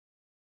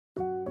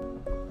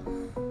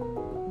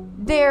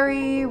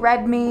dairy,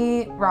 red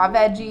meat, raw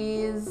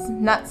veggies,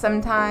 nuts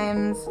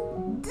sometimes,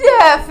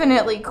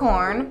 definitely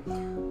corn.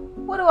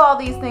 What do all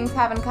these things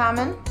have in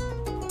common?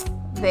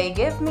 They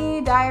give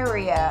me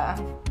diarrhea.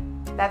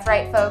 That's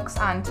right, folks.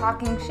 On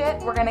Talking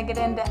Shit, we're gonna get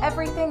into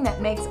everything that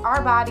makes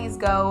our bodies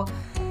go,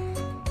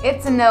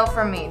 it's a no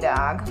from me,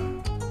 dog.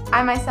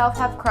 I myself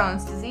have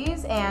Crohn's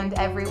disease, and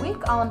every week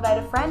I'll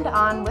invite a friend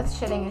on with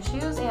shitting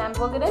issues and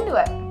we'll get into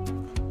it.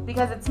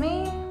 Because it's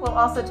me, we'll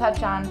also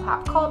touch on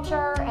pop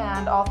culture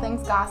and all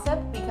things gossip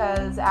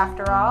because,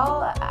 after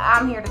all,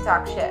 I'm here to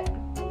talk shit.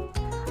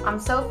 I'm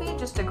Sophie,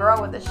 just a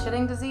girl with a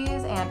shitting disease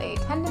and a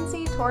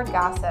tendency toward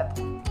gossip.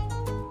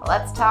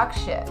 Let's talk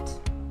shit.